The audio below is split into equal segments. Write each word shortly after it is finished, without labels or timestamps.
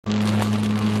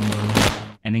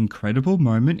incredible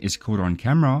moment is caught on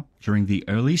camera during the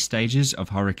early stages of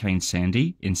Hurricane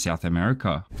Sandy in South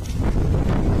America.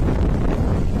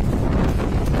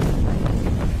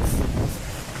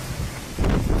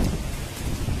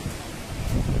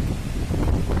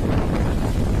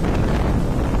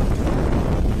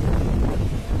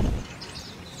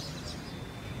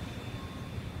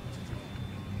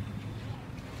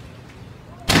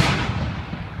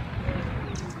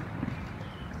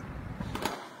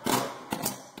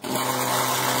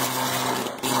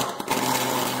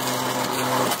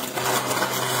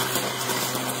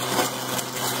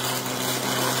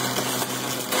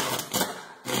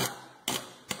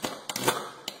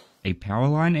 A power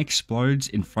line explodes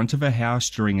in front of a house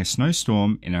during a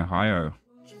snowstorm in Ohio.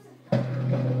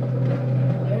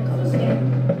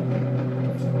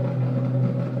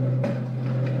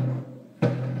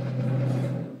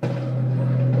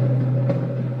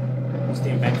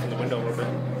 Stand back from the window a little bit.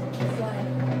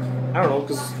 I don't know,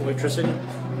 because electricity.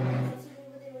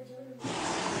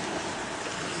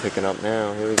 Picking up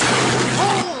now. Here we go.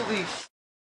 Holy!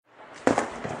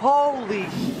 Holy!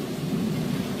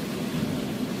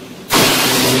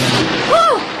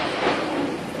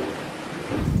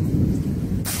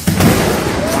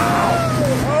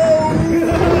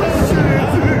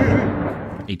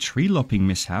 A tree lopping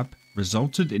mishap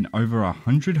resulted in over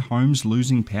 100 homes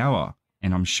losing power,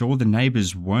 and I'm sure the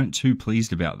neighbors weren't too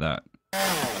pleased about that.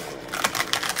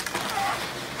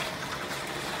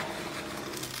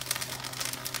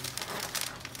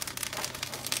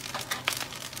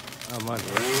 Oh my God.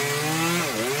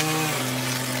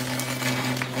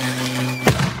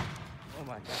 Oh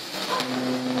my God.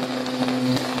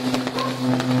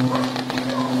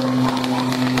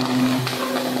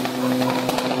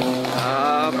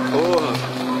 Porra.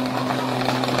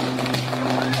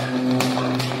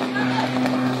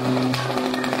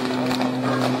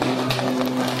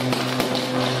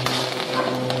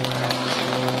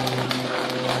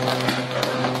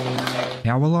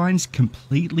 Power lines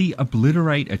completely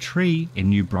obliterate a tree in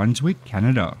New Brunswick,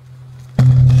 Canada.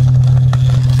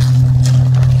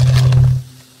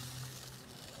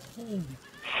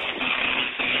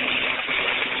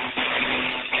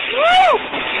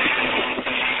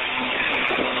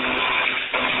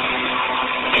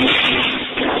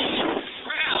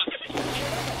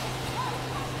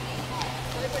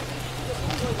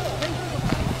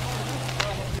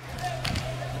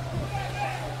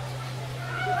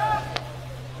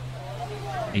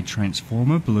 A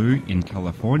transformer blew in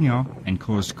California and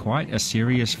caused quite a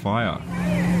serious fire.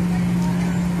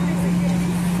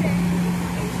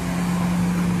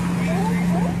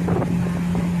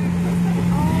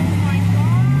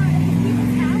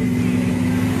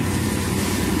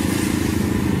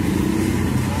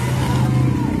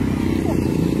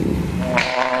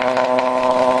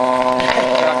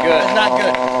 Not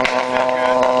good.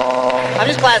 I'm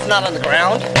just glad it's not on the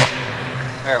ground.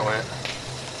 There it went.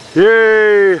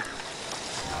 Yay!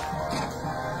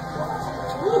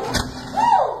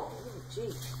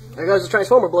 There goes the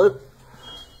transformer blue.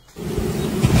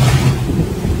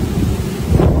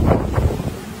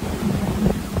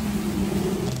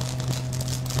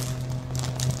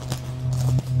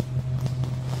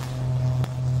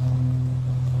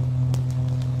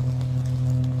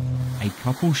 A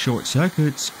couple short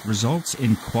circuits results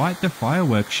in quite the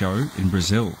fireworks show in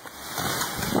Brazil.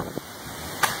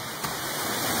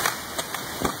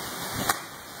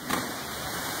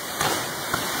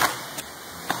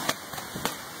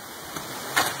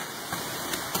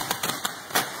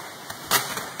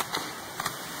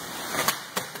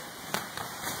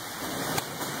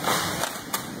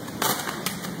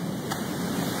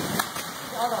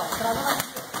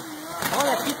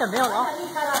 Olha aqui também, ó.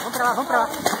 Vamos pra lá, vamos pra lá,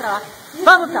 vamos pra lá.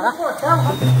 Vamos pra lá.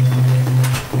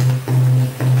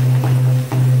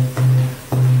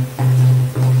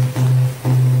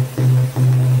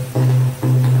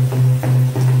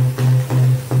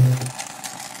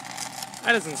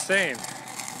 That is insane.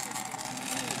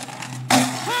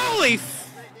 Holy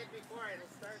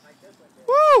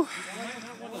Woo!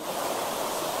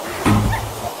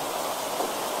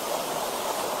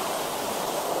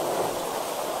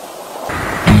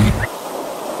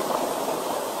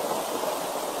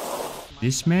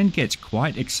 This man gets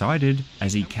quite excited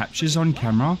as he captures on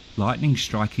camera lightning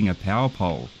striking a power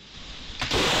pole.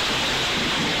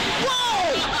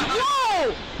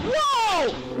 Whoa!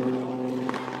 Whoa!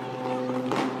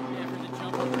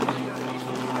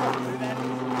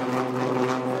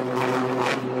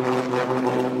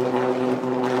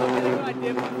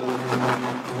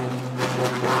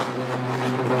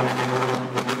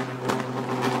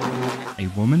 A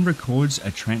woman records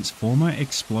a transformer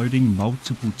exploding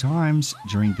multiple times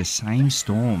during the same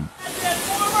storm.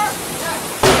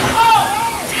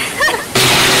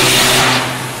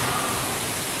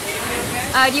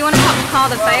 Do you want to call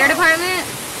the fire department?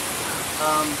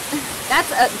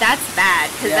 That's bad,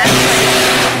 because that's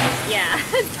yeah.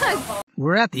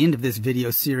 We're at the end of this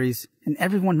video series, and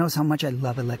everyone knows how much I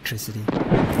love electricity.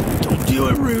 Don't do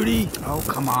it, Rudy! Oh,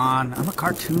 come on. I'm a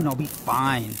cartoon. I'll be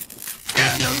fine.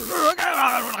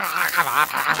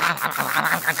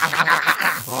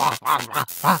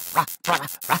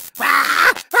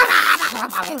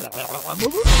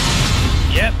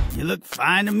 Yep, you look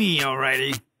fine to me,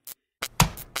 alrighty.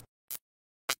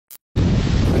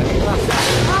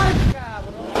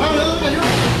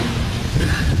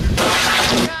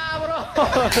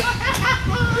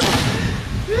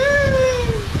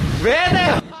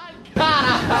 ¡Vete!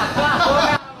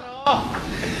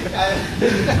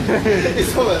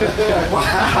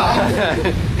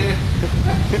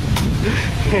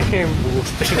 ¡Qué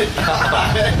embuste!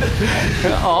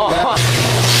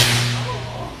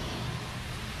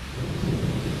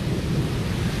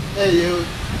 Hey, you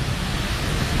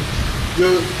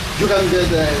can get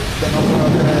the number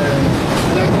of the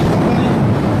electric company,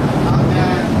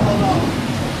 and hold on.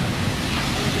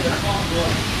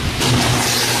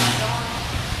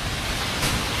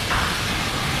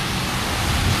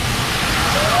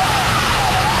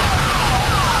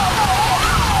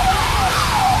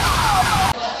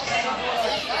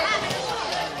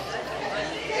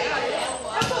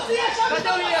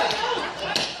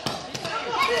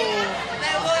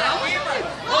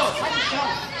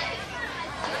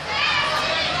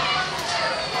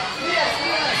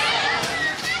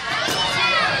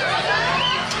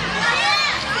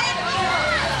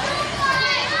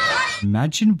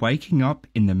 Imagine waking up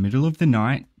in the middle of the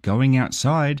night, going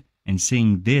outside, and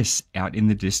seeing this out in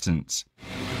the distance.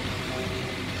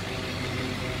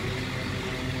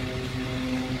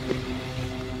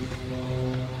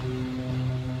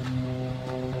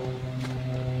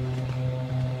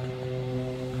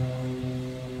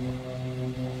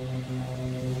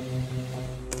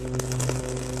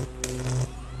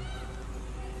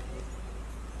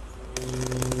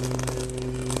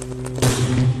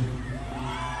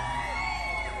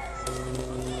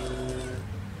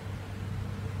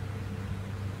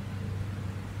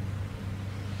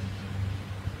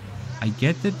 I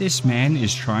get that this man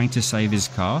is trying to save his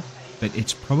car, but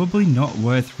it's probably not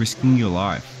worth risking your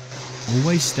life.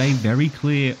 Always stay very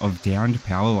clear of downed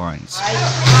power lines.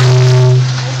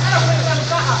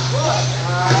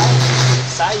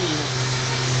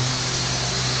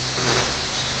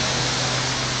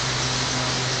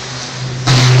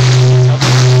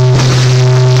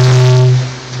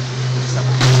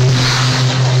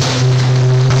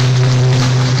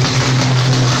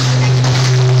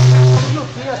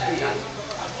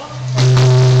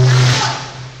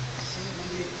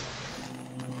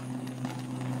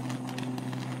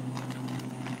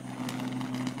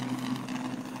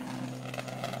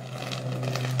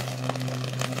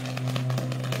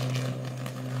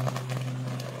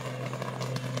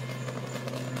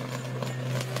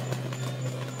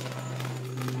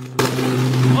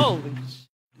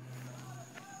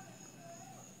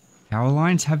 Power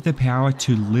lines have the power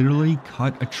to literally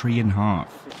cut a tree in half.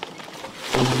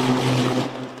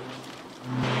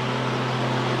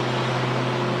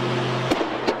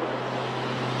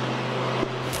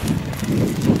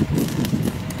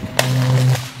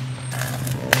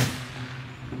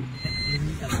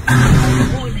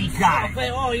 Got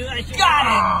it! Oh, you guys got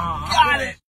it! Got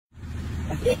it!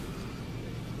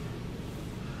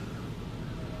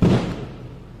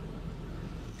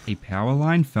 A power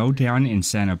line fell down in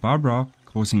Santa Barbara,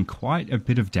 causing quite a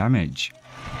bit of damage.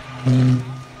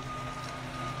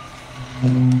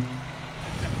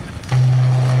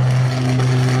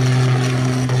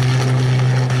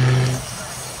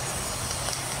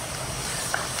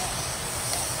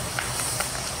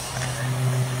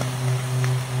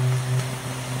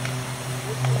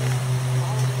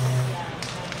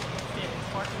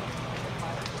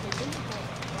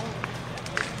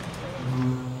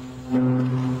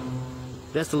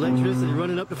 That's electricity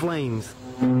running up the flames.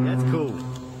 That's cool.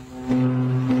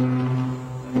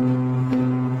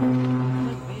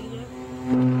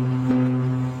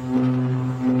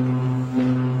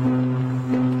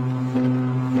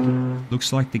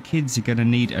 Looks like the kids are gonna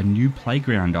need a new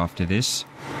playground after this.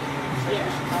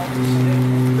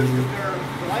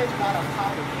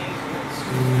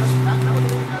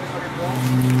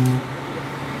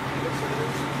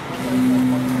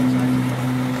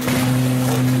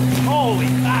 Holy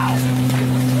cow!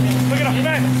 Look at the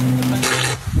fence!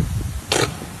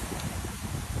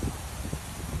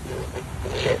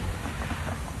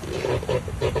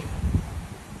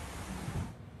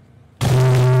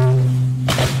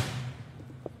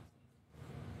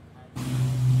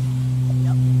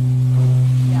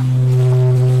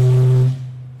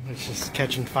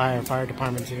 fire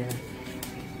department's here.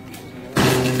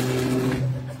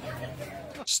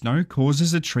 Snow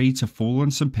causes a tree to fall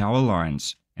on some power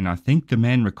lines, and I think the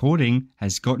man recording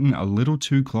has gotten a little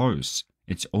too close.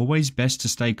 It's always best to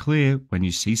stay clear when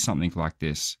you see something like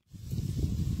this.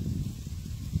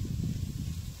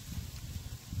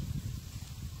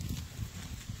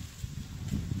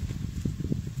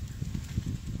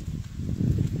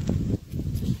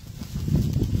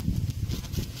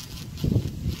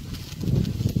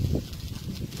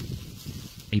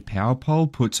 A power pole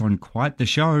puts on quite the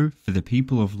show for the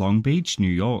people of Long Beach, New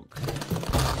York.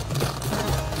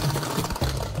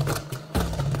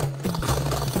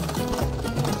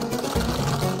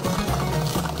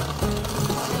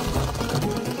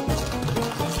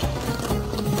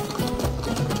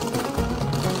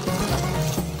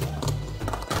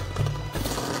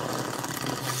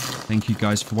 Thank you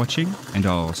guys for watching, and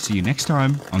I'll see you next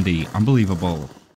time on The Unbelievable.